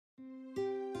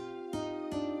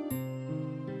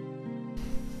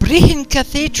Brechin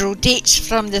Cathedral dates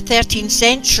from the 13th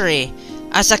century.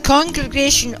 As a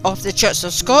congregation of the Church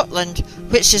of Scotland,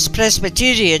 which is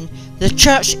Presbyterian, the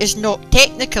church is not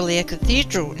technically a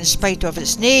cathedral in spite of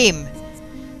its name.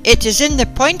 It is in the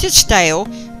pointed style,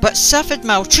 but suffered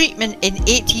maltreatment in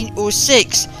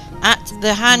 1806 at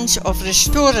the hands of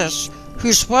restorers,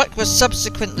 whose work was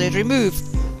subsequently removed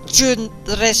during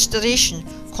the restoration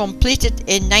completed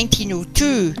in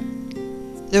 1902.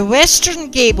 The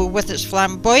western gable with its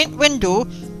flamboyant window,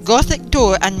 Gothic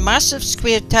door and massive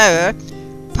square tower,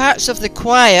 parts of the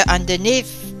choir and the nave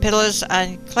pillars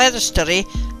and clerestory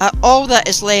are all that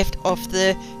is left of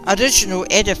the original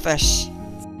edifice.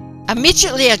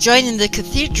 Immediately adjoining the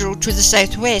cathedral to the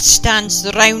southwest stands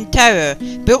the round tower,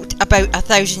 built about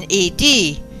 1000 AD.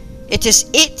 It is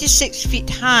 86 feet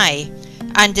high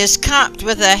and is capped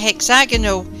with a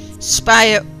hexagonal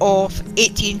spire of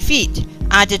 18 feet,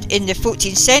 added in the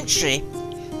 14th century.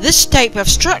 This type of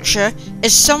structure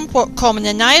is somewhat common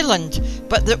in Ireland,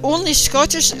 but the only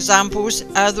Scottish examples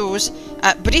are those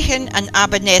at Brechin and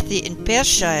Abernethy in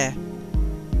Perthshire.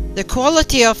 The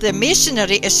quality of the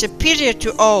masonry is superior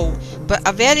to all but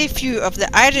a very few of the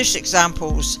Irish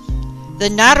examples. The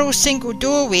narrow single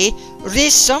doorway,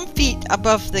 raised some feet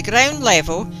above the ground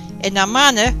level in a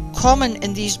manner common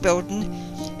in these buildings,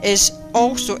 is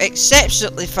also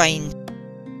exceptionally fine.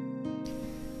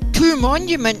 Two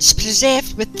monuments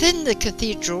preserved within the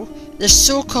cathedral, the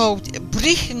so-called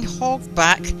Brechin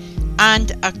Hogback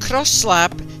and a cross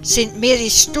slab, St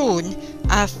Mary's Stone,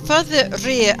 are further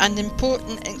rare and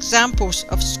important examples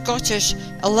of Scottish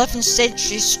 11th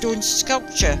century stone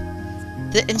sculpture.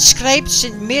 The inscribed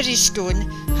St Mary's Stone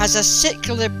has a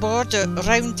circular border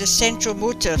round the central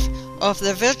motif of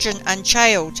the Virgin and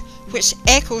Child, which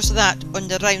echoes that on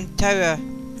the round tower.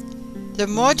 The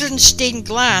modern stained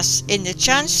glass in the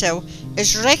chancel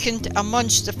is reckoned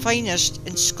amongst the finest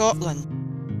in Scotland.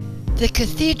 The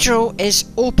cathedral is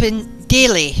open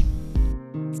daily.